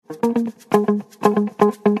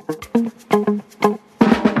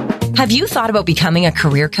Have you thought about becoming a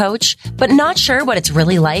career coach, but not sure what it's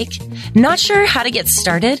really like? Not sure how to get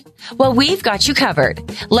started? Well, we've got you covered.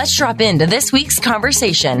 Let's drop into this week's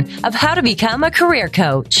conversation of how to become a career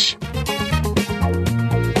coach.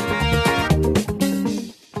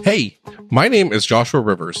 Hey, my name is Joshua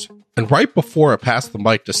Rivers, and right before I pass the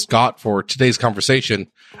mic to Scott for today's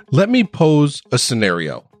conversation, let me pose a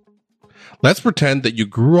scenario. Let's pretend that you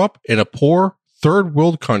grew up in a poor third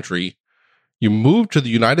world country. You moved to the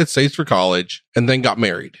United States for college and then got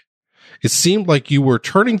married. It seemed like you were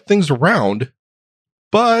turning things around,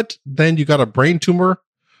 but then you got a brain tumor,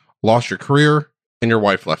 lost your career, and your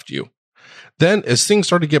wife left you. Then, as things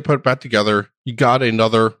started to get put back together, you got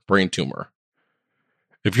another brain tumor.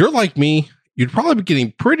 If you're like me, you'd probably be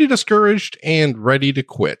getting pretty discouraged and ready to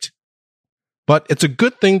quit. But it's a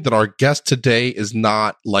good thing that our guest today is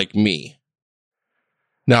not like me.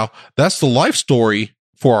 Now, that's the life story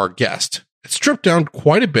for our guest. It's stripped down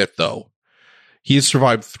quite a bit, though. He has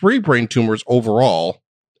survived 3 brain tumors overall,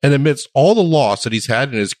 and amidst all the loss that he's had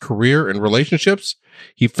in his career and relationships,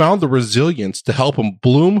 he found the resilience to help him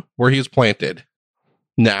bloom where he is planted.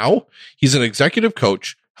 Now, he's an executive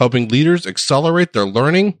coach, helping leaders accelerate their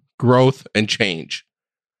learning, growth, and change.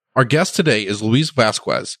 Our guest today is Luis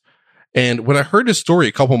Vasquez, and when I heard his story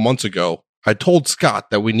a couple months ago, I told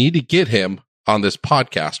Scott that we need to get him on this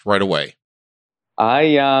podcast right away. I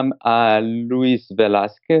am Luis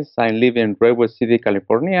Velasquez. I live in Redwood City,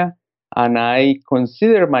 California, and I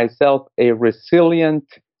consider myself a resilient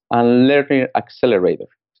and learning accelerator.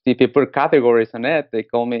 If you put categories on it, they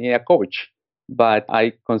call me a coach, but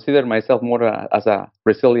I consider myself more as a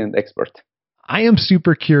resilient expert. I am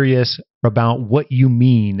super curious about what you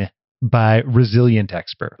mean by resilient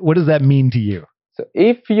expert. What does that mean to you? So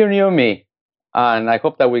if you knew me, and I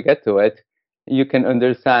hope that we get to it, you can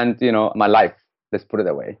understand, my life. Let's put it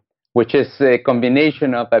that way, which is a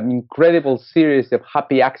combination of an incredible series of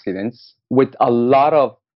happy accidents with a lot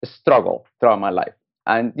of struggle throughout my life.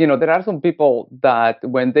 And, there are some people that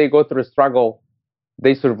when they go through a struggle,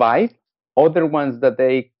 they survive, other ones that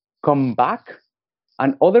they come back,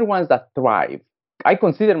 and other ones that thrive. I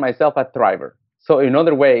consider myself a thriver. So in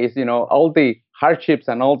other ways, all the hardships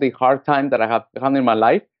and all the hard times that I have had in my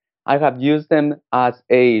life, I have used them as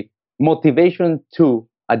a motivation to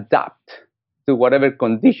adapt to whatever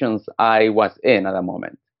conditions I was in at the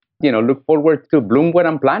moment. Look forward to bloom where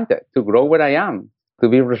I'm planted, to grow where I am, to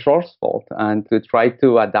be resourceful, and to try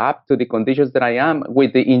to adapt to the conditions that I am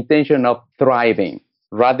with the intention of thriving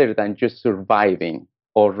rather than just surviving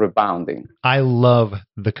or rebounding. I love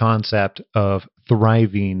the concept of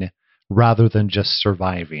thriving rather than just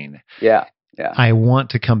surviving. Yeah. I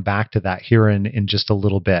want to come back to that here in just a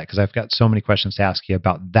little bit because I've got so many questions to ask you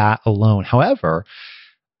about that alone. However,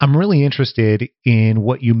 I'm really interested in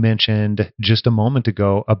what you mentioned just a moment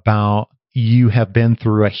ago about you have been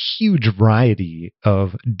through a huge variety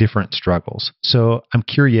of different struggles. So I'm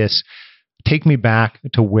curious, take me back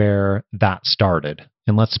to where that started,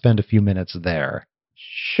 and let's spend a few minutes there.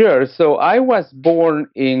 Sure. So I was born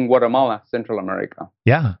in Guatemala, Central America.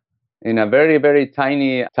 Yeah. In a very, very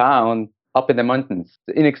tiny town up in the mountains,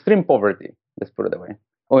 in extreme poverty, let's put it that way,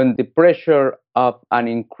 on the pressure of an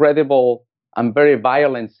incredible and very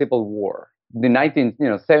violent civil war. The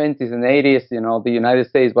 1970s and 80s, the United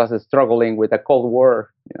States was struggling with a Cold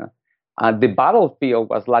War. And the battlefield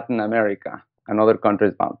was Latin America and other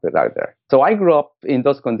countries mounted out there. So I grew up in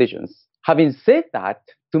those conditions. Having said that,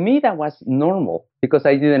 to me, that was normal because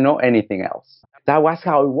I didn't know anything else. That was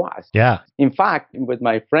how it was. Yeah. In fact, with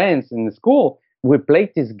my friends in school, we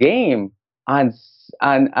played this game and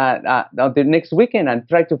the next weekend and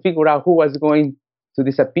tried to figure out who was going to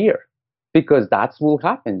disappear. Because that's what will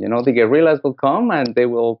happen. The guerrillas will come and they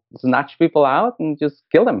will snatch people out and just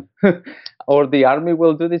kill them. Or the army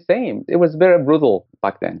will do the same. It was very brutal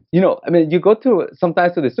back then. You go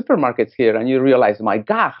sometimes to the supermarkets here and you realize, my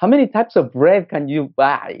God, how many types of bread can you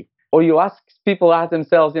buy? Or you ask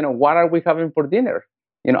themselves, what are we having for dinner?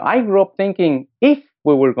 I grew up thinking if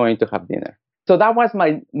we were going to have dinner. So that was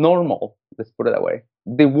my normal, let's put it that way.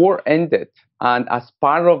 The war ended. And as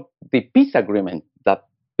part of the peace agreement that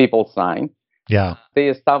people signed, they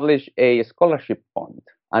established a scholarship fund.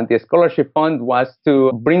 And the scholarship fund was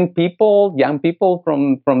to bring young people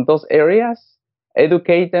from those areas,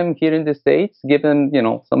 educate them here in the States, give them,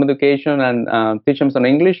 some education and teach them some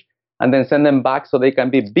English, and then send them back so they can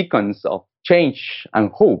be beacons of change and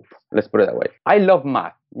hope. Let's put it that way. I love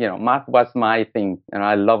math. Math was my thing, and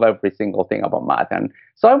I love every single thing about math. And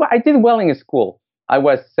so I did well in school. I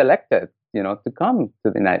was selected, to come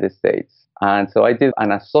to the United States. And so I did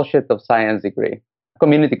an Associate of Science degree.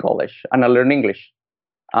 community college, and I learned English.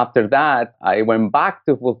 After that, I went back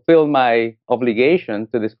to fulfill my obligation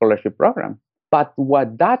to the scholarship program. But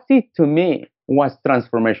what that did to me was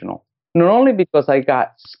transformational. Not only because I got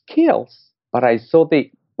skills, but I saw the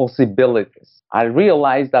possibilities. I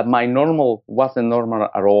realized that my normal wasn't normal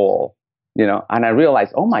at all, and I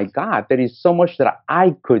realized, oh my God, there is so much that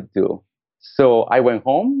I could do. So I went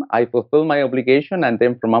home, I fulfilled my obligation, and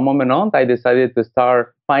then from a moment on, I decided to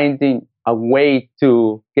start finding a way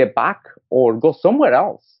to get back or go somewhere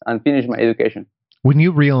else and finish my education. When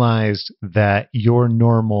you realized that your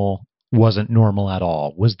normal wasn't normal at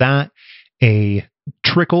all, was that a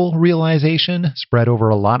trickle realization spread over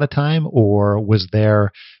a lot of time, or was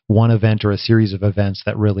there one event or a series of events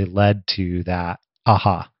that really led to that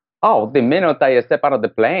aha? Oh, the minute I stepped out of the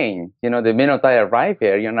plane, the minute I arrived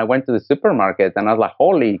here, I went to the supermarket and I was like,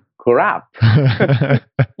 holy crap.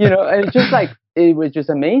 It's just like, it was just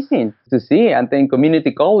amazing to see. And then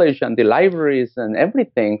community college and the libraries and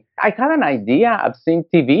everything. I had an idea. I've seen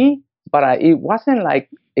TV, but it wasn't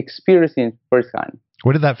like experiencing firsthand.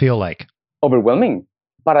 What did that feel like? Overwhelming,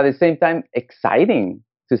 but at the same time, exciting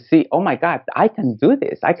to see, oh my God, I can do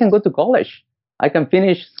this. I can go to college. I can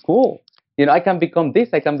finish school. I can become this.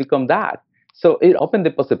 I can become that. So it opened the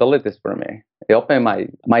possibilities for me. It opened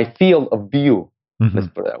my field of view. Let's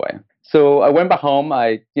put it that way. So I went back home.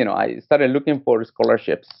 I started looking for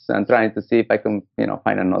scholarships and trying to see if I can,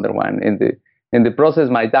 find another one. In the process,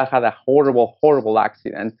 my dad had a horrible, horrible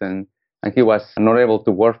accident, and he was not able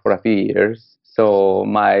to work for a few years. So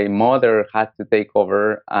my mother had to take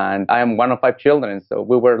over, and I am one of 5 children. So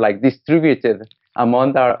we were like distributed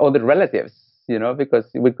among our other relatives, because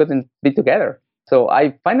we couldn't be together. So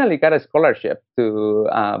I finally got a scholarship to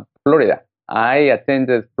Florida. I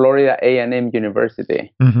attended Florida A&M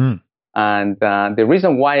University. Mm-hmm. And the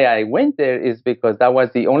reason why I went there is because that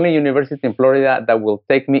was the only university in Florida that will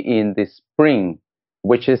take me in the spring,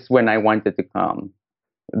 which is when I wanted to come.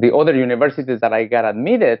 The other universities that I got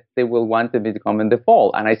admitted, they will want me to come in the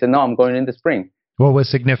fall. And I said, no, I'm going in the spring. What was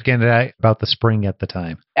significant about the spring at the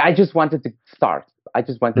time? I just wanted to start. I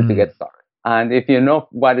just wanted to get started. And if you know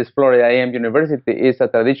what is Florida A&M University, it's a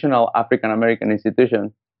traditional African-American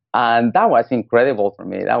institution. And that was incredible for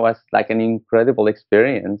me. That was like an incredible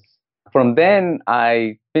experience. From then,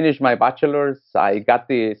 I finished my bachelor's. I got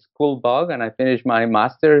the school bug, and I finished my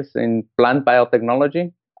master's in plant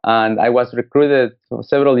biotechnology. And I was recruited to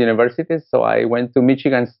several universities. So I went to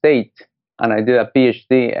Michigan State, and I did a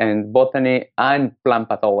PhD in botany and plant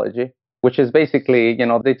pathology, which is basically,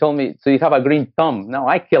 they told me, so you have a green thumb. No,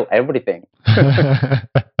 I kill everything.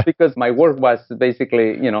 Because my work was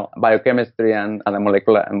basically, biochemistry and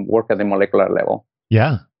work at the molecular level.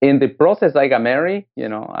 Yeah. In the process, I got married.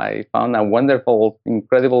 I found a wonderful,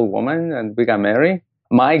 incredible woman, and we got married.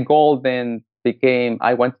 My goal then became,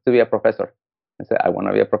 I wanted to be a professor. I said, I want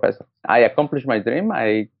to be a professor. I accomplished my dream.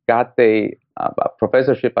 I got a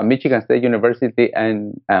professorship at Michigan State University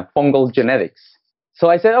in fungal genetics. So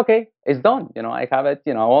I said, okay, it's done. I have it.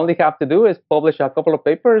 All I have to do is publish a couple of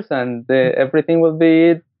papers, and everything will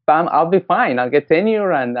be, I'll be fine. I'll get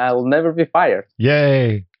tenure, and I'll never be fired.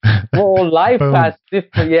 Yay. Well, life has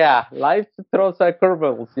different, life throws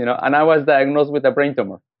curveballs, and I was diagnosed with a brain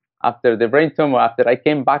tumor. After I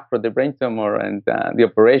came back from the brain tumor and the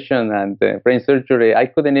operation and the brain surgery, I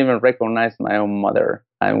couldn't even recognize my own mother.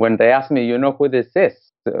 And when they asked me, who this is?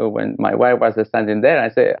 So when my wife was standing there, I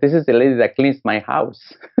said, this is the lady that cleans my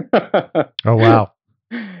house. Oh, wow.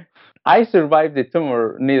 I survived the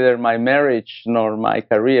tumor. Neither my marriage nor my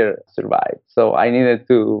career survived. So I needed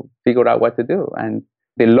to figure out what to do. And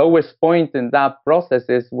the lowest point in that process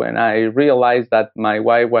is when I realized that my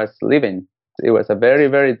wife was leaving. It was a very,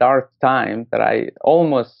 very dark time that I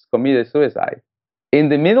almost committed suicide. In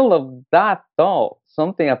the middle of that thought,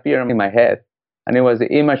 something appeared in my head, and it was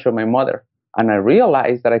the image of my mother. And I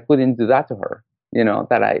realized that I couldn't do that to her,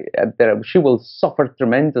 that she will suffer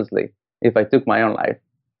tremendously if I took my own life.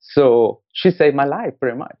 So she saved my life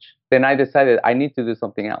pretty much. Then I decided I need to do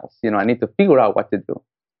something else. I need to figure out what to do.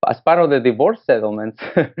 As part of the divorce settlement,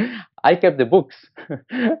 I kept the books.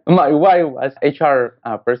 My wife was HR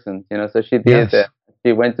person, so she did. Yes.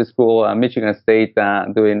 She went to school at Michigan State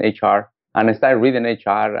doing HR, and I started reading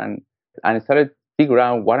HR, and I started figuring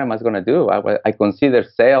out what am I going to do. I considered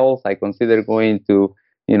sales. I considered going to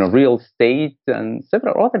real estate and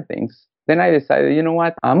several other things. Then I decided, you know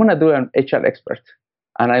what, I'm going to do an HR expert,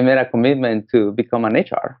 and I made a commitment to become an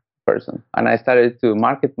HR person, and I started to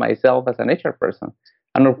market myself as an HR person.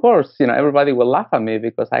 And of course, everybody will laugh at me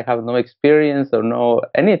because I have no experience or no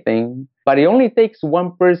anything. But it only takes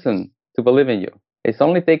one person to believe in you. It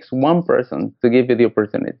only takes one person to give you the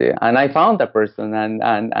opportunity. And I found that person,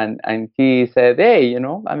 and he said, hey, I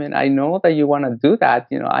know that you want to do that.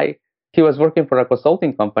 He was working for a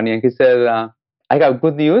consulting company, and he said, I got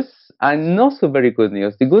good news and not so very good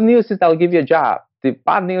news. The good news is that I'll give you a job. The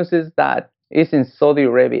bad news is that it's in Saudi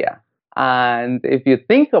Arabia. And if you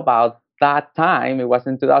think about that time, it was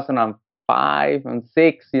in 2005 and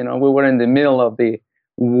 6, we were in the middle of the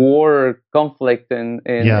war conflict in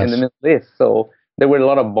Yes. the Middle East. So there were a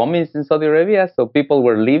lot of bombings in Saudi Arabia. So people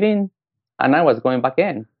were leaving, and I was going back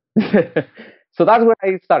in. So that's where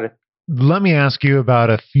I started. Let me ask you about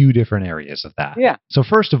a few different areas of that. Yeah. So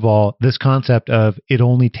first of all, this concept of it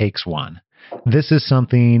only takes one. This is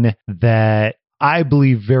something that I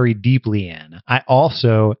believe very deeply in. I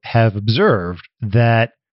also have observed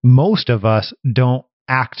that most of us don't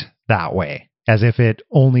act that way, as if it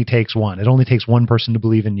only takes one. It only takes one person to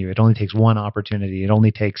believe in you. It only takes one opportunity. It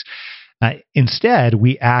only takes... instead,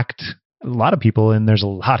 we act... A lot of people, and there's a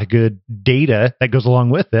lot of good data that goes along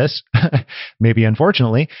with this, maybe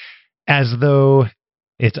unfortunately, as though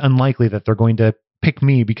it's unlikely that they're going to pick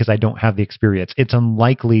me because I don't have the experience. It's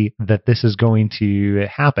unlikely that this is going to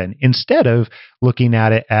happen, instead of looking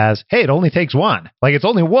at it as, hey, it only takes one. Like, it's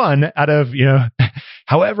only one out of,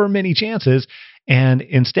 however many chances. And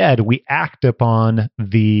instead, we act upon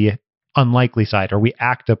the unlikely side, or we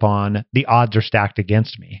act upon the odds are stacked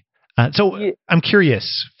against me. I'm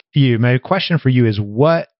curious, my question for you is,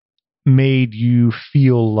 what made you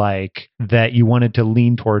feel like that you wanted to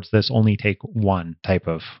lean towards this only take one type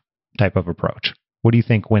of approach? What do you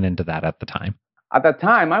think went into that at the time? At the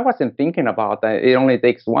time, I wasn't thinking about that. It only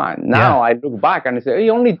takes one. Now I look back and I say, it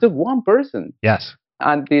only took one person. Yes.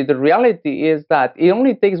 And the reality is that it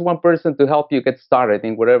only takes one person to help you get started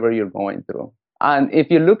in whatever you're going through. And if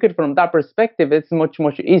you look at it from that perspective, it's much,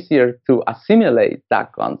 much easier to assimilate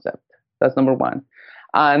that concept. That's number one.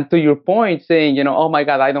 And to your point, saying, oh my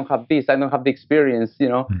God, I don't have this, I don't have the experience,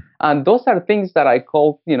 and those are things that I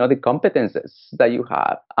call, the competences that you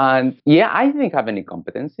have. And I didn't have any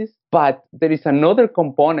competencies, but there is another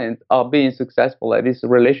component of being successful, that is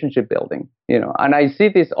relationship building, and I see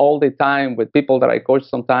this all the time with people that I coach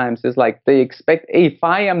sometimes. It's like they expect, if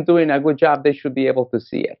I am doing a good job, they should be able to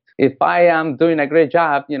see it. If I am doing a great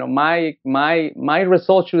job, my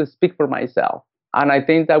results should speak for myself. And I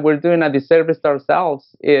think that we're doing a disservice to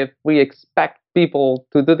ourselves if we expect people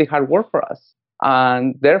to do the hard work for us.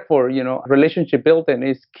 And therefore, relationship building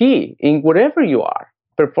is key in whatever you are.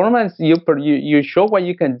 Performance, you show what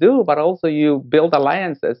you can do, but also you build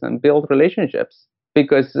alliances and build relationships.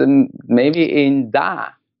 Because maybe in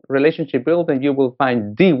that relationship building, you will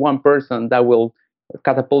find the one person that will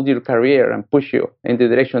catapult your career and push you in the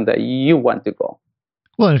direction that you want to go.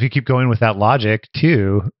 Well, and if you keep going with that logic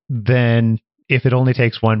too, then if it only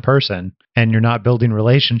takes one person and you're not building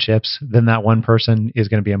relationships, then that one person is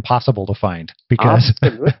going to be impossible to find, because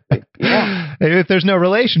if there's no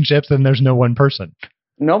relationships, then there's no one person.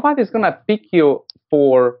 Nobody's going to pick you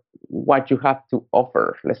for what you have to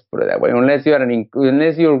offer. Let's put it that way. Unless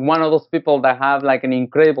you're one of those people that have like an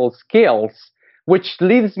incredible skills, which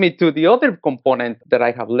leads me to the other component that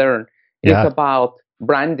I have learned. It's about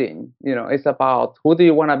branding. It's about, who do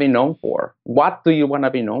you want to be known for? What do you want to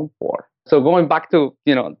be known for? So going back to,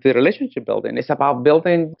 the relationship building, it's about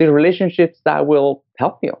building the relationships that will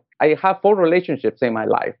help you. I have 4 relationships in my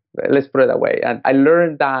life. Let's put it that way. And I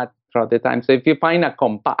learned that throughout the time. So if you find a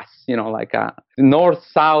compass, like a north,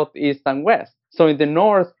 south, east, and west. So in the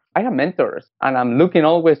north, I have mentors, and I'm looking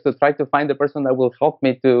always to try to find the person that will help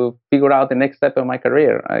me to figure out the next step of my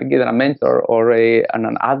career, either a mentor or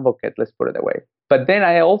an advocate, let's put it that way. But then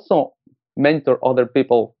I also mentor other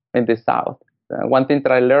people in the south. One thing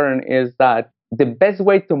that I learned is that the best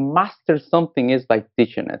way to master something is by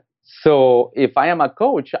teaching it. So if I am a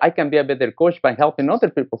coach, I can be a better coach by helping other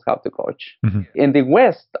people how to coach. Mm-hmm. In the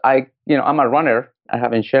West, I'm a runner. I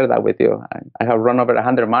haven't shared that with you. I have run over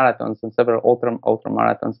 100 marathons and several ultra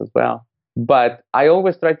marathons as well. But I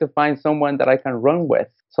always try to find someone that I can run with.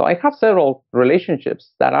 So I have several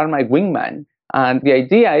relationships that are my wingman. And the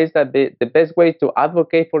idea is that the best way to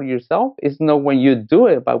advocate for yourself is not when you do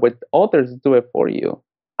it, but when others do it for you.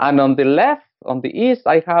 And on the left, on the east,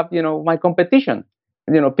 I have, my competition.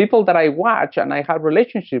 People that I watch and I have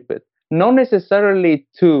relationship with, not necessarily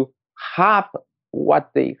to have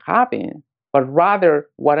what they have in, but rather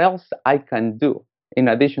what else I can do in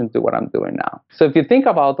addition to what I'm doing now. So if you think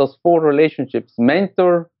about those 4 relationships,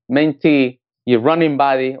 mentor, mentee, your running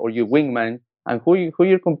buddy or your wingman, and who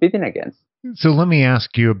you're competing against. So let me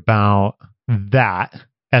ask you about that.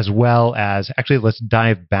 as well as, actually, let's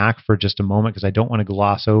dive back for just a moment because I don't want to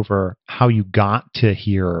gloss over how you got to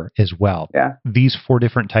here as well. Yeah. These 4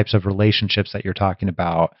 different types of relationships that you're talking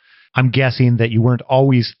about, I'm guessing that you weren't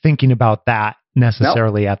always thinking about that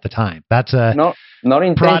necessarily at the time. That's a not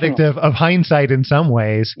product of hindsight in some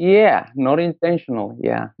ways. Yeah, not intentional.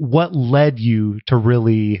 Yeah. What led you to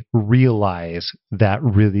really realize that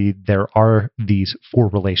really there are these 4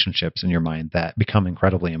 relationships in your mind that become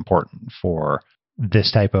incredibly important for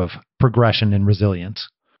this type of progression and resilience?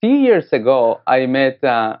 A few years ago, I met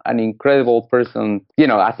an incredible person.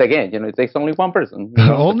 As again, it takes only one person.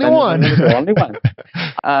 Only one. Only one.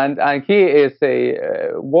 And he is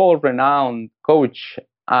a world-renowned coach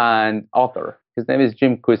and author. His name is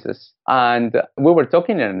Jim Kouzes. And we were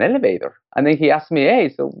talking in an elevator. And then he asked me, hey,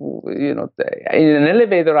 so, in an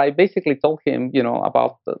elevator, I basically told him,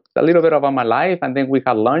 about a little bit about my life. And then we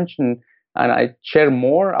had lunch and I shared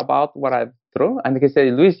more about what I've through. And he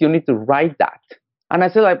said, Luis, you need to write that. And I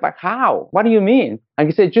said, but how? What do you mean? And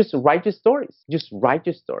he said, just write your stories. Just write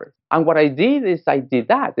your stories. And what I did is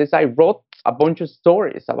I wrote a bunch of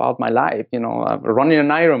stories about my life, running an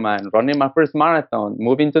Ironman, running my first marathon,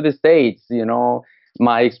 moving to the States,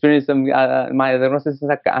 my experience, my diagnosis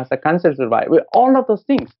as a cancer survivor, all of those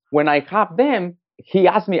things. When I have them, he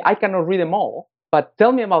asked me, I cannot read them all, but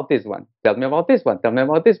tell me about this one. Tell me about this one. Tell me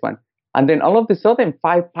about this one. And then all of a sudden,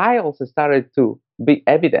 5 piles started to be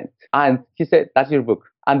evident. And he said, that's your book.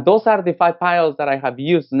 And those are the 5 piles that I have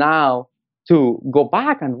used now to go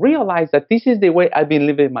back and realize that this is the way I've been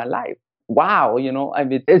living my life. Wow,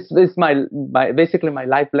 it's my basically my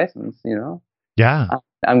life lessons, Yeah.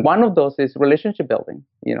 And one of those is relationship building.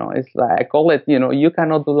 It's like, I call it, you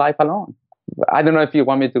cannot do life alone. I don't know if you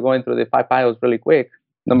want me to go into the 5 piles really quick.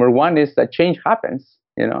 Number 1 is that change happens,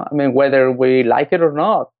 whether we like it or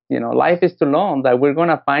not. Life is to learn that we're going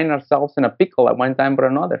to find ourselves in a pickle at one time or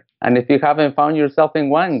another. And if you haven't found yourself in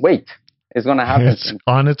one, wait, it's going to happen. It's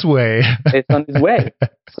on its way. It's on its way.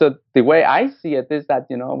 So the way I see it is that,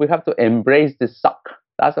 we have to embrace the suck.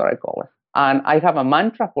 That's what I call it. And I have a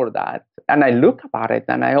mantra for that. And I look about it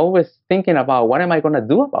and I always thinking about, what am I going to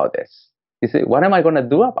do about this? You see, what am I going to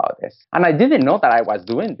do about this? And I didn't know that I was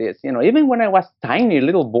doing this. Even when I was tiny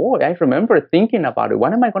little boy, I remember thinking about it.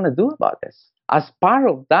 What am I going to do about this? As part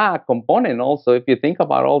of that component also, if you think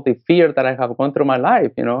about all the fear that I have gone through my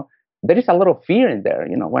life, there is a lot of fear in there.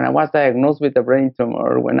 When I was diagnosed with a brain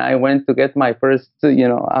tumor, when I went to get my first,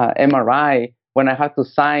 MRI, when I had to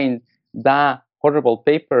sign that horrible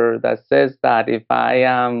paper that says that if I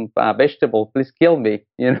am a vegetable, please kill me,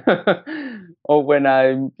 or when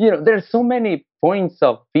there's so many points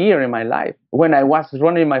of fear in my life. When I was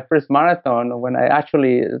running my first marathon, when I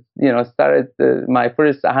actually, started my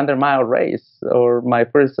first 100-mile race or my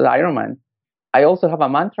first Ironman, I also have a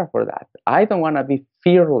mantra for that. I don't want to be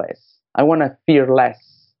fearless. I want to fear less.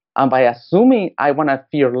 And by assuming I want to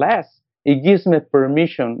fear less, it gives me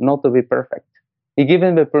permission not to be perfect. It gives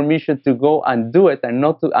me permission to go and do it and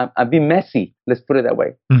not to be messy. Let's put it that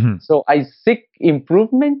way. Mm-hmm. So I seek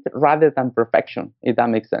improvement rather than perfection, if that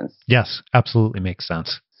makes sense. Yes, absolutely makes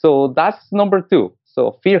sense. So that's number 2.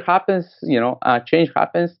 So fear happens, change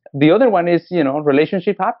happens. The other one is,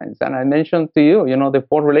 relationship happens. And I mentioned to you, the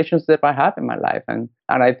 4 relationships I have in my life. And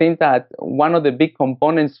I think that one of the big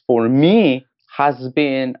components for me has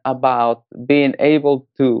been about being able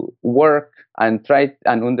to work and try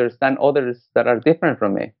and understand others that are different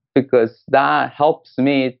from me, because that helps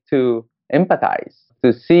me to empathize,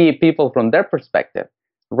 to see people from their perspective,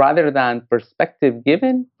 rather than perspective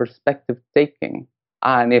giving, perspective taking.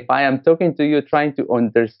 And if I am talking to you, trying to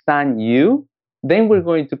understand you, then we're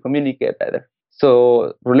going to communicate better.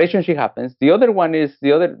 So relationship happens. The other one is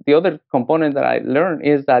the other component that I learned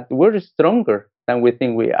is that we're stronger than we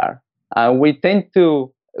think we are. We tend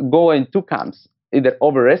to go in 2 camps: either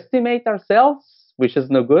overestimate ourselves, which is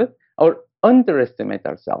no good, or underestimate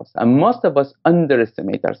ourselves. And most of us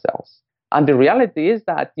underestimate ourselves. And the reality is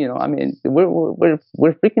that,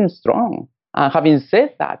 we're freaking strong. Having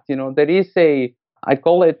said that, there is I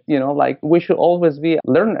call it, we should always be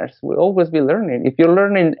learners. We'll always be learning. If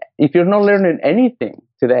you're not learning anything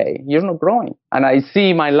today, you're not growing. And I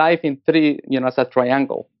see my life in 3, as a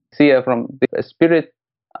triangle. See it from the spirit,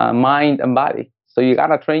 mind, and body. So you got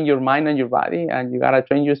to train your mind and your body, and you got to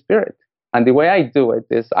train your spirit. And the way I do it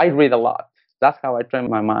is I read a lot. That's how I train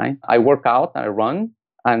my mind. I work out, I run,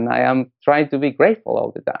 and I am trying to be grateful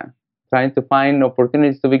all the time, trying to find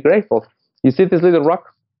opportunities to be grateful. You see this little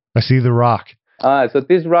rock? I see the rock. So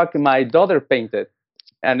this rock, my daughter painted,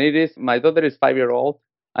 and my daughter is 5-year-old,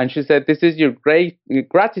 and she said, this is your great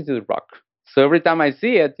gratitude rock. So every time I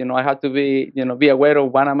see it, I have to be aware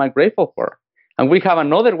of what am I grateful for. And we have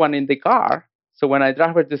another one in the car. So when I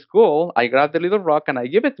drive her to school, I grab the little rock and I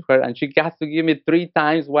give it to her, and she has to give me 3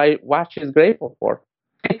 times what she's grateful for.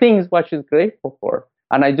 3 things what she's grateful for.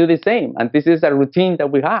 And I do the same. And this is a routine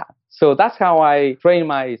that we have. So that's how I train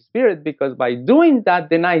my spirit, because by doing that,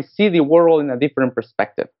 then I see the world in a different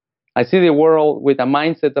perspective. I see the world with a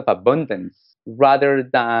mindset of abundance rather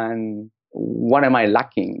than what am I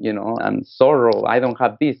lacking? I'm sorrow. I don't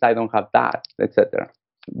have this. I don't have that, etc.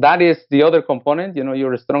 That is the other component.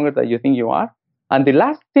 You're stronger than you think you are. And the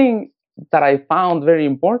last thing that I found very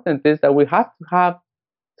important is that we have to have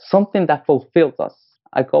something that fulfills us.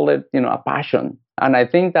 I call it, a passion. And I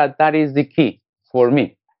think that is the key for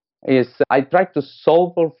me. Is I try to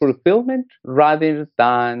solve for fulfillment rather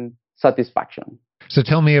than satisfaction. So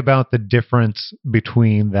tell me about the difference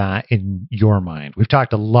between that in your mind. We've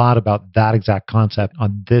talked a lot about that exact concept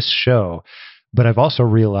on this show, but I've also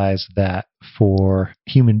realized that for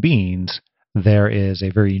human beings, there is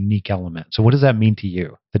a very unique element. So what does that mean to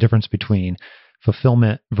you? The difference between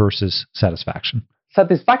fulfillment versus satisfaction?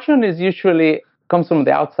 Satisfaction is usually comes from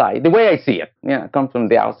the outside. The way I see it, comes from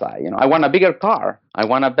the outside. I want a bigger car. I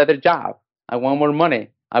want a better job. I want more money.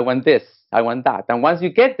 I want this. I want that. And once you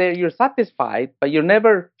get there, you're satisfied, but you're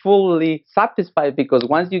never fully satisfied, because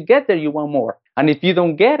once you get there, you want more. And if you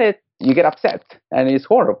don't get it, you get upset, and it's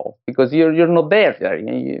horrible because you're not there.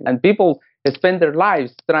 And people spend their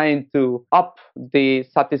lives trying to up the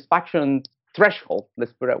satisfaction threshold,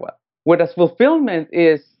 let's put it well. Whereas fulfillment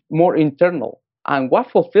is more internal. And what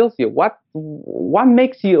fulfills you? What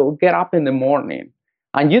makes you get up in the morning?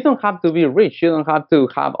 And you don't have to be rich. You don't have to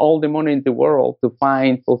have all the money in the world to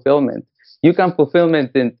find fulfillment. You can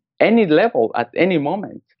fulfillment in any level at any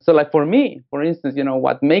moment. So like for me, for instance,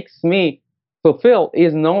 what makes me fulfilled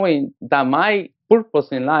is knowing that my purpose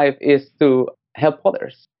in life is to help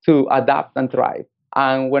others to adapt and thrive.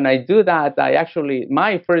 And when I do that,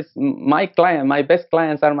 my best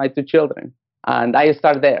clients are my 2 children. And I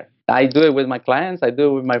start there. I do it with my clients. I do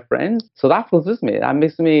it with my friends. So that fulfills me.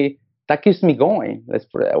 That keeps me going. Let's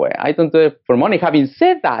put it that way. I don't do it for money. Having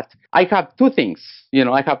said that, I have 2 things.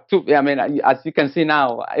 I have 2. As you can see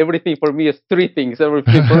now, everything for me is 3 things.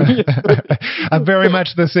 Everything for me is 3 things. I'm very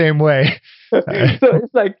much the same way. So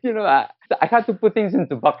it's like, I have to put things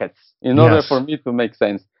into buckets in order for me to make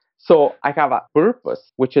sense. So I have a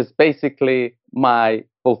purpose, which is basically my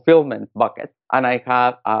fulfillment bucket, and I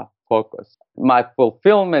have a focus. My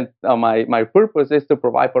fulfillment, my purpose is to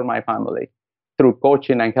provide for my family through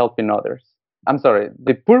coaching and helping others. I'm sorry,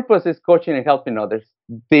 the purpose is coaching and helping others.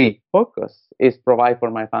 The focus is provide for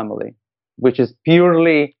my family, which is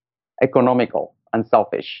purely economical and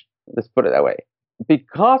selfish. Let's put it that way.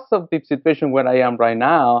 Because of the situation where I am right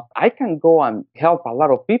now, I can go and help a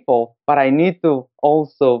lot of people, but I need to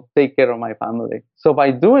also take care of my family. So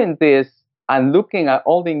by doing this and looking at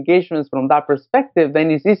all the engagements from that perspective,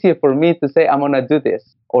 then it's easier for me to say, I'm going to do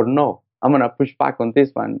this, or no, I'm going to push back on this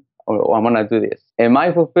one, or I'm going to do this. Am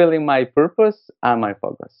I fulfilling my purpose and my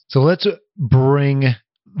focus? So let's bring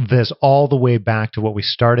this all the way back to what we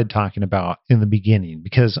started talking about in the beginning,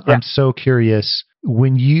 because I'm so curious.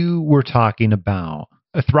 When you were talking about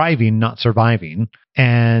thriving, not surviving,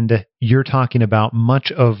 and you're talking about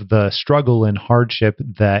much of the struggle and hardship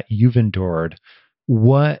that you've endured,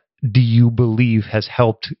 what do you believe has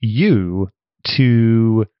helped you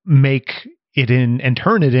to make it in and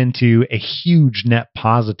turn it into a huge net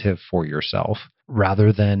positive for yourself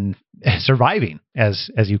rather than surviving,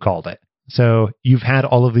 as you called it? So you've had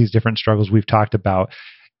all of these different struggles. We've talked about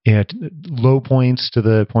low points to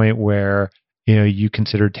the point where you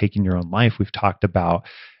considered taking your own life. We've talked about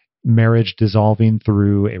marriage dissolving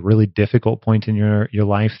through a really difficult point in your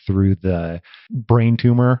life through the brain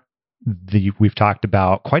tumor. We've talked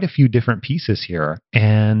about quite a few different pieces here.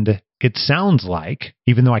 And it sounds like,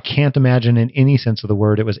 even though I can't imagine in any sense of the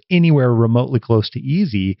word it was anywhere remotely close to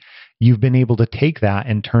easy, you've been able to take that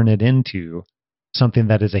and turn it into something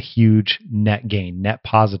that is a huge net gain, net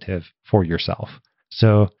positive for yourself.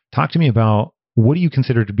 So talk to me about, what do you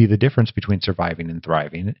consider to be the difference between surviving and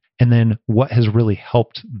thriving? And then what has really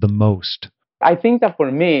helped the most? I think that for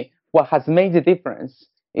me, what has made the difference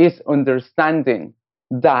is understanding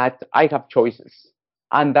that I have choices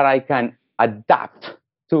and that I can adapt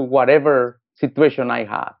to whatever situation I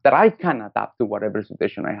have, that I can adapt to whatever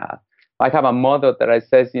situation I have. I have a motto that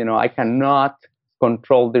says, I cannot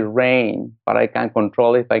control the rain, but I can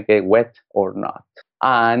control if I get wet or not.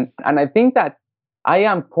 And I think that I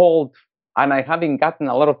am called, and I haven't gotten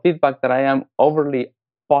a lot of feedback that I am overly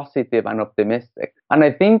positive and optimistic. And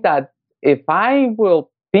I think that if I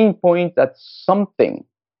will pinpoint at something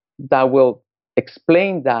that will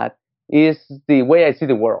explain that, is the way I see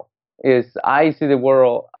the world. is I see the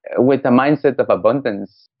world with a mindset of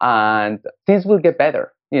abundance, and things will get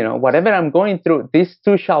better. Whatever I'm going through, this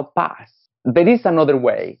too shall pass. There is another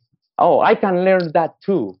way. Oh, I can learn that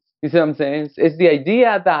too. You see what I'm saying? It's the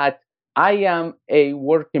idea that I am a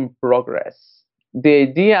work in progress. The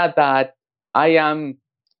idea that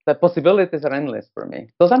the possibilities are endless for me.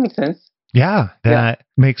 Does that make sense? Yeah, that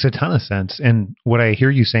makes a ton of sense. And what I hear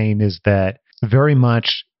you saying is that very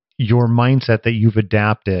much your mindset that you've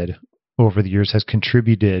adapted over the years has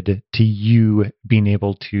contributed to you being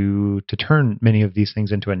able to turn many of these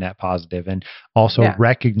things into a net positive, and also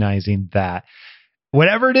recognizing that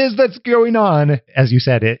whatever it is that's going on, as you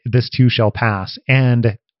said, this too shall pass,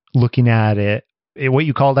 and looking at it, what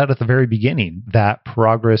you called out at the very beginning, that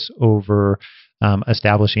progress over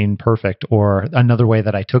establishing perfect, or another way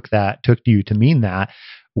that I took you to mean that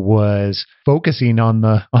was focusing on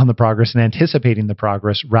the progress and anticipating the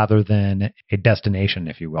progress rather than a destination,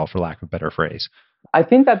 if you will, for lack of a better phrase. I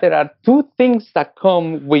think that there are two things that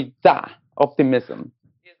come with that optimism.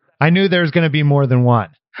 I knew there was going to be more than one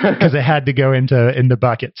because it had to go into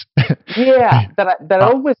buckets. that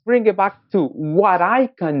always bring it back to what I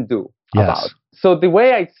can do about. So the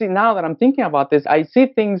way I see now that I'm thinking about this, I see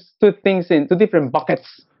two things in two different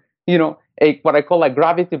buckets. What I call a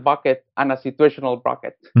gravity bucket and a situational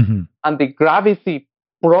bucket. Mm-hmm. And the gravity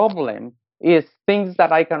problem is things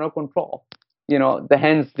that I cannot control.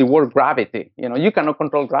 Hence the word gravity. You cannot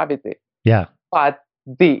control gravity. Yeah. But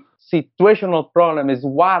the situational problem is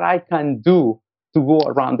what I can do to go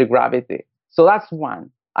around the gravity. So that's one.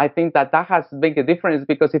 I think that has made a difference,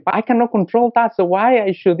 because if I cannot control that, so why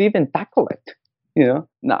I should even tackle it?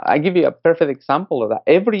 Now I give you a perfect example of that.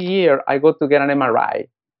 Every year I go to get an MRI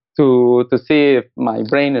to see if my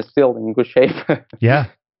brain is still in good shape. Yeah.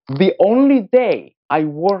 The only day I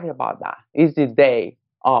worry about that is the day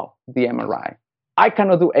of the MRI. I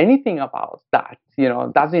cannot do anything about that.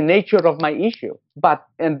 That's the nature of my issue.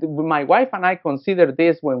 And my wife and I considered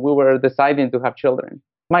this when we were deciding to have children.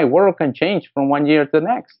 My world can change from one year to the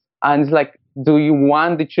next. And it's like, do you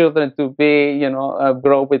want the children to be,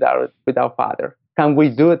 grow without father? Can we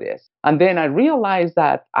do this? And then I realized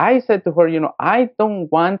that I said to her, I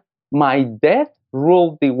don't want my death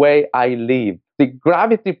ruled the way I live. The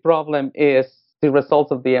gravity problem is the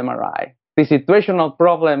results of the MRI. The situational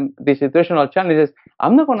problem, the situational challenge is,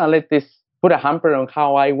 I'm not going to let this put a hamper on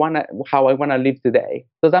how I want to live today.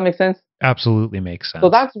 Does that make sense? Absolutely makes sense. So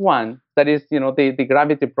that's one, that is, the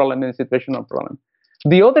gravity problem and the situational problem.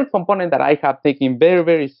 The other component that I have taken very,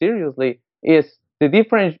 very seriously is the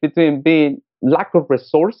difference between being lack of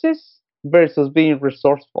resources versus being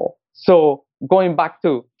resourceful. So going back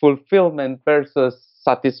to fulfillment versus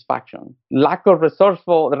satisfaction. Lack of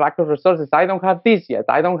resources, I don't have this yet.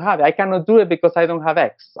 I don't have it. I cannot do it because I don't have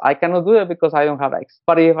X. I cannot do it because I don't have X.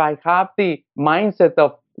 But if I have the mindset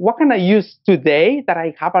of what can I use today that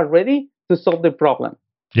I have already to solve the problem?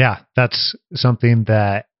 Yeah, that's something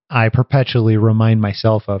that I perpetually remind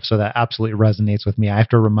myself of. So that absolutely resonates with me. I have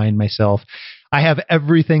to remind myself I have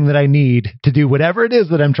everything that I need to do whatever it is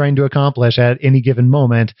that I'm trying to accomplish at any given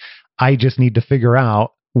moment. I just need to figure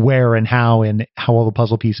out where and how all the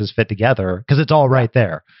puzzle pieces fit together, because it's all right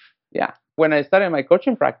there. Yeah. When I started my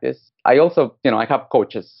coaching practice, I also, I have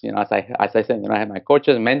coaches, as I said, I have my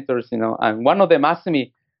coaches, mentors, and one of them asked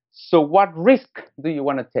me, so what risk do you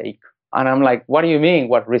want to take? And I'm like, what do you mean?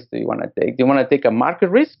 What risk do you want to take? Do you want to take a market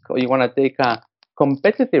risk, or you want to take a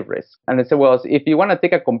competitive risk? And I said, well, if you want to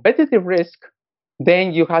take a competitive risk,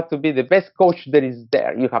 then you have to be the best coach that is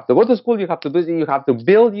there. You have to go to school, you have to do it, you have to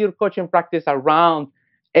build your coaching practice around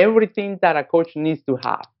everything that a coach needs to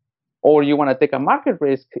have. Or you want to take a market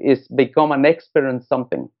risk, is become an expert in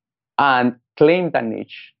something and claim that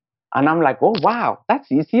niche. And I'm like, oh, wow, that's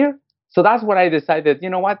easier. So that's what I decided, you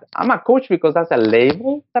know what, I'm a coach because that's a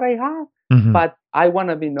label that I have, but I want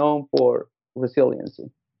to be known for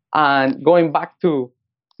resiliency. And going back to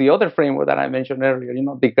the other framework that I mentioned earlier,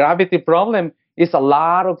 the gravity problem is a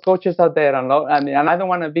lot of coaches out there, and I don't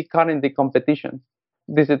want to be caught in the competition.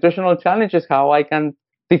 The situational challenge is how I can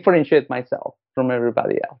differentiate myself from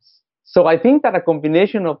everybody else. So I think that a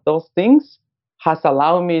combination of those things has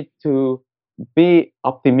allowed me to be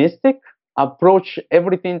optimistic, approach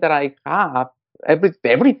everything that I have,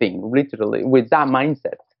 everything literally with that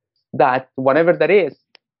mindset, that whatever that is,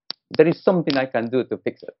 there is something I can do to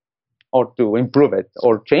fix it or to improve it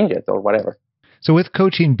or change it or whatever. So with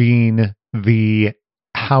coaching being the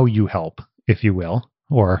how you help, if you will,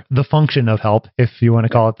 or the function of help, if you want to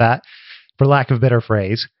call it that, for lack of a better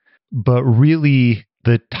phrase, but really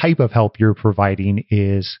the type of help you're providing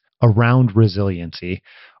is around resiliency.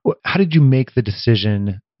 How did you make the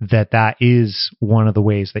decision that is one of the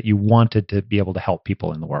ways that you wanted to be able to help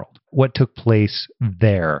people in the world. What took place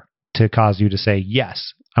there to cause you to say,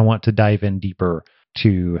 yes, I want to dive in deeper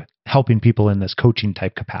to helping people in this coaching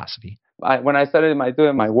type capacity? When I started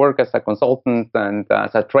doing my work as a consultant and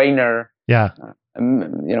as a trainer,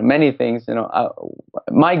 many things,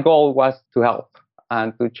 my goal was to help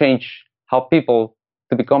and to help people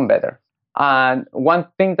to become better. And one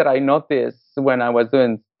thing that I noticed when I was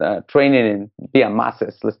doing training in via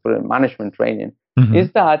masses, let's put it, management training,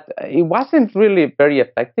 is that it wasn't really very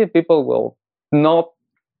effective. People will not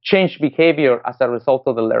change behavior as a result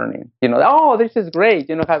of the learning. Oh, this is great.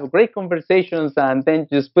 Have great conversations and then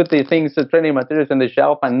just put the things, the training materials on the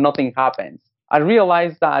shelf and nothing happens. I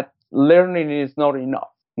realized that learning is not enough.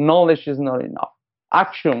 Knowledge is not enough.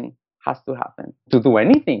 Action has to happen to do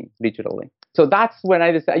anything digitally. So that's when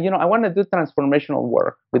I decided, I want to do transformational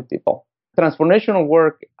work with people. Transformational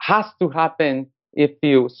work has to happen if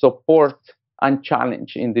you support and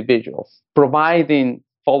challenge individuals, providing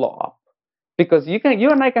follow-up. Because you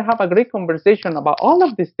and I can have a great conversation about all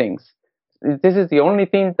of these things. This is the only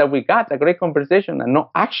thing that we got, a great conversation, and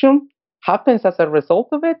no action happens as a result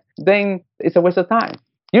of it, then it's a waste of time.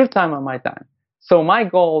 Your time and my time. So my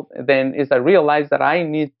goal then is I realize that I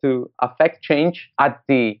need to affect change at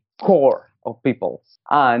the core of people.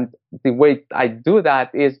 And the way I do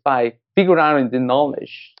that is by figuring out the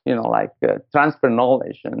knowledge, transfer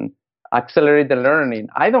knowledge and accelerate the learning.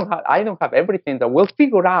 I don't have everything that we'll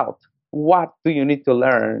figure out. What do you need to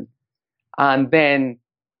learn? And then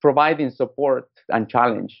providing support and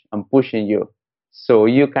challenge and pushing you so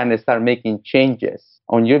you can start making changes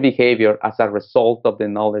on your behavior as a result of the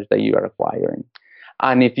knowledge that you are acquiring.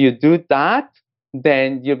 And if you do that,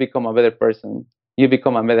 then you become a better person. You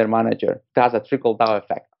become a better manager. It has a trickle-down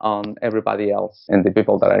effect on everybody else and the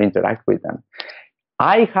people that interact with them.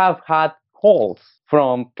 I have had calls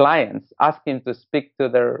from clients asking to speak to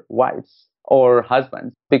their wives or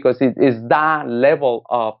husbands, because it is that level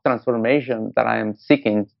of transformation that I am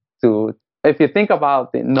seeking to. If you think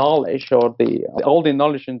about the knowledge or all the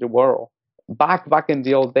knowledge in the world, back in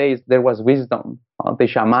the old days, there was wisdom. The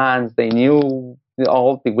shamans, they knew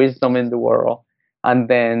all the wisdom in the world, and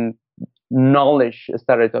then knowledge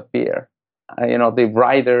started to appear. The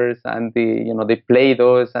writers and the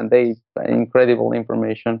Platos and they incredible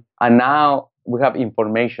information. And now we have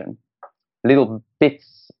information, little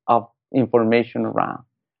bits of information around.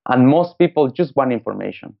 And most people just want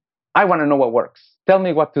information. I want to know what works. Tell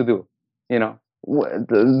me what to do,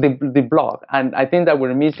 the blog. And I think that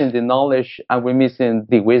we're missing the knowledge and we're missing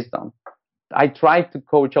the wisdom. I try to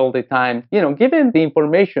coach all the time, giving the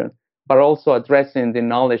information, but also addressing the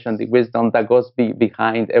knowledge and the wisdom that goes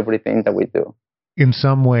behind everything that we do. In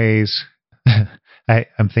some ways,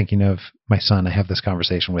 I'm thinking of my son. I have this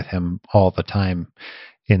conversation with him all the time.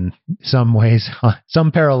 In some ways,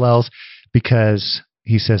 some parallels, because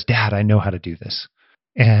he says, Dad, I know how to do this.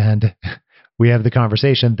 And we have the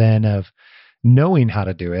conversation then of knowing how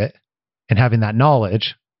to do it and having that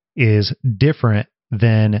knowledge is different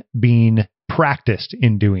than being practiced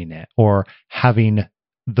in doing it or having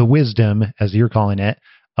the wisdom, as you're calling it,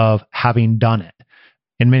 of having done it.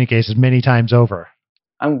 In many cases, many times over.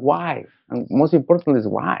 And why? And most important is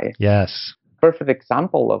why. Yes. Perfect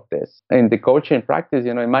example of this. In the coaching practice,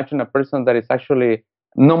 imagine a person that is actually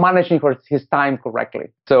not managing his time correctly.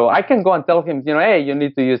 So I can go and tell him, hey, you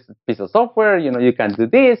need to use a piece of software, you can do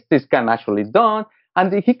this can actually done,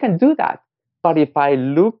 and he can do that. But if I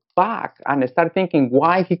look back and start thinking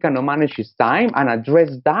why he cannot manage his time and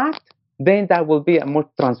address that, then that will be a more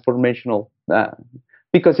transformational.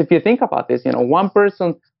 Because if you think about this, one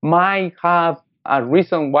person might have a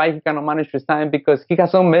reason why he cannot manage his time because he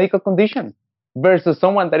has some medical condition versus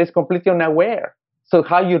someone that is completely unaware. So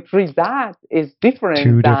how you treat that is different.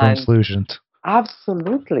 Two different solutions.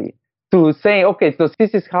 Absolutely. To say, okay, so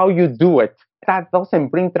this is how you do it. That doesn't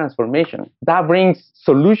bring transformation. That brings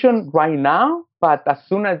solution right now, but as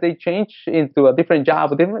soon as they change into a different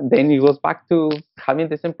job, then he goes back to having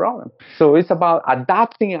the same problem. So it's about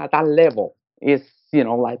adapting at that level. It's,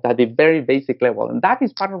 like at the very basic level. And that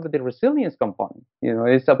is part of the resilience component.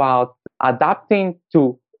 It's about adapting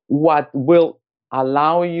to what will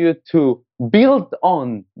allow you to build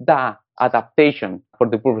on that adaptation for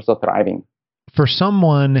the purpose of thriving. For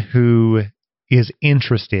someone who is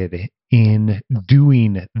interested in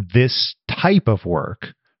doing this type of work,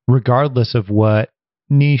 regardless of what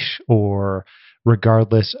niche or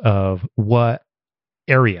regardless of what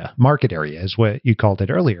area, market area is what you called it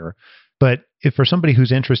earlier. But if for somebody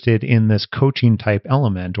who's interested in this coaching type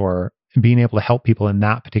element or being able to help people in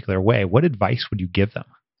that particular way, what advice would you give them?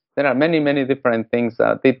 There are many, many different things.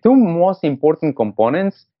 The two most important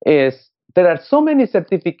components is there are so many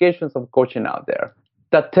certifications of coaching out there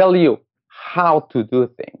that tell you how to do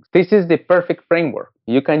things. This is the perfect framework.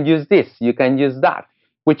 You can use this, you can use that,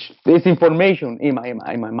 which is information in my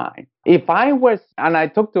mind. If I was, and I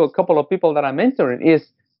talked to a couple of people that I'm mentoring, is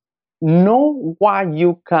know what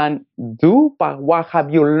you can do, but what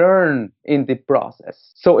have you learned in the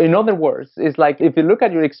process? So in other words, it's like if you look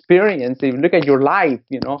at your experience, if you look at your life,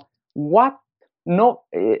 it's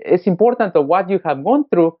important to what you have gone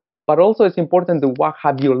through, but also it's important to what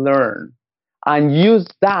have you learned, and use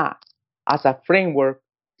that as a framework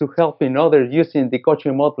to help in others using the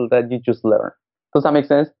coaching model that you just learned. Does that make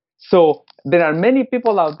sense? So there are many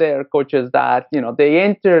people out there, coaches, that they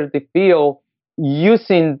enter the field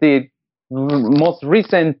using the most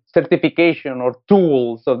recent certification or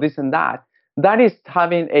tools or this and that. That is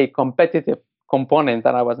having a competitive component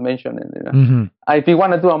that I was mentioning. Mm-hmm. If you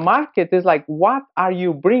want to do a market, it's like, what are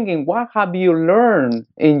you bringing? What have you learned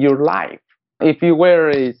in your life? If you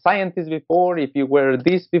were a scientist before, if you were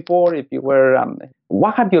this before, if you were,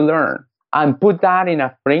 what have you learned? And put that in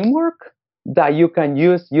a framework that you can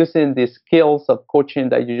use using the skills of coaching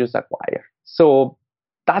that you just acquire. So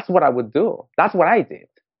that's what I would do. That's what I did.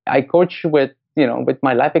 I coach with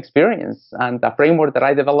my life experience and the framework that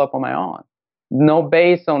I develop on my own. No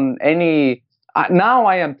based on any. Now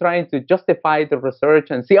I am trying to justify the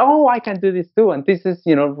research and see, I can do this too. And this is,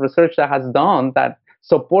 research that has done that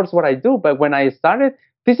supports what I do. But when I started,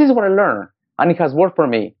 this is what I learned. And it has worked for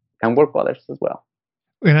me. It can work for others as well.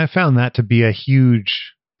 And I found that to be a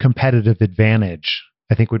huge competitive advantage,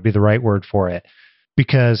 I think would be the right word for it,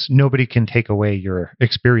 because nobody can take away your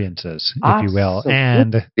experiences, if you will.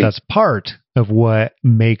 And that's part of what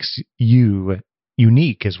makes you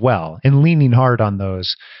unique as well. And leaning hard on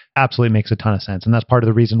those absolutely makes a ton of sense. And that's part of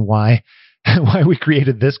the reason why we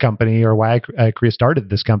created this company, or why I started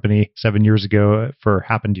this company 7 years ago for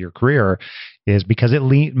Happen to Your Career, is because it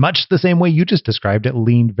leaned much the same way you just described. It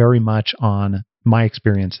leaned very much on my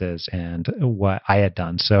experiences and what I had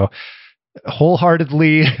done. So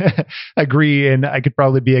wholeheartedly agree, and I could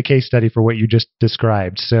probably be a case study for what you just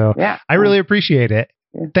described. So yeah. I really appreciate it.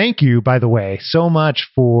 Yeah. Thank you, by the way, so much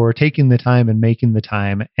for taking the time and making the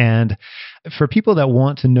time. And for people that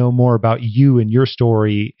want to know more about you and your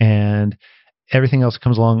story and everything else that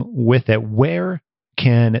comes along with it, where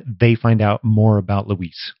can they find out more about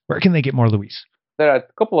Luis? Where can they get more Luis? There are a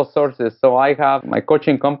couple of sources. So I have my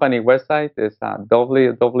coaching company website is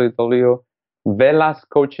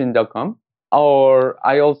www.velascoaching.com. Or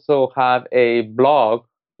I also have a blog,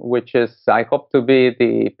 which is, I hope to be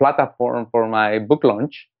the platform for my book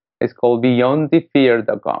launch. It's called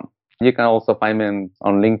beyondthefear.com. You can also find me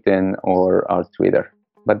on LinkedIn or Twitter.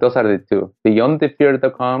 But those are the two,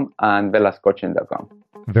 beyondthefear.com and velascoaching.com.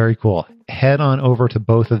 Very cool. Head on over to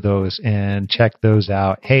both of those and check those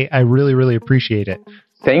out. Hey, I really, really appreciate it.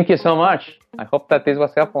 Thank you so much. I hope that this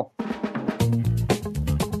was helpful.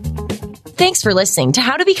 Thanks for listening to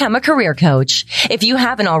How to Become a Career Coach. If you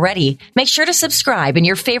haven't already, make sure to subscribe in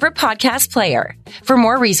your favorite podcast player. For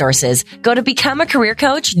more resources, go to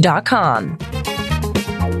becomeacareercoach.com.